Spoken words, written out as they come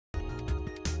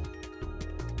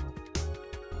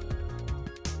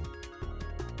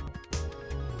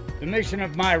The mission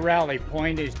of my rally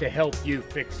point is to help you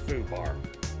fix FUBAR.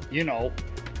 You know,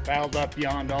 fouled up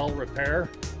beyond all repair.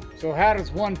 So how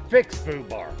does one fix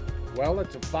FUBAR? Well,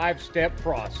 it's a 5-step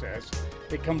process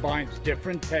that combines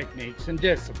different techniques and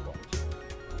disciplines.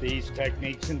 These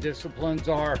techniques and disciplines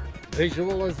are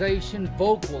visualization,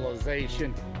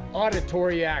 vocalization,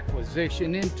 auditory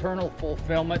acquisition, internal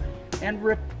fulfillment, and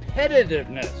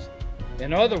repetitiveness.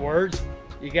 In other words,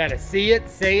 you got to see it,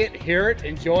 say it, hear it,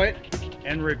 enjoy it,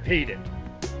 and repeat it.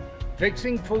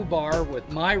 Fixing FUBAR with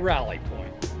my rally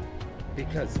point.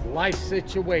 Because life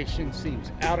situation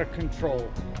seems out of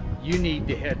control, you need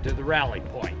to head to the rally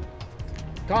point.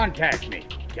 Contact me,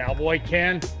 Cowboy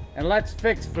Ken, and let's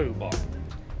fix FUBAR.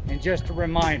 And just a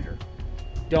reminder,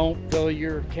 don't fill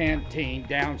your canteen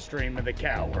downstream of the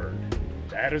cow herd.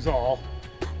 That is all.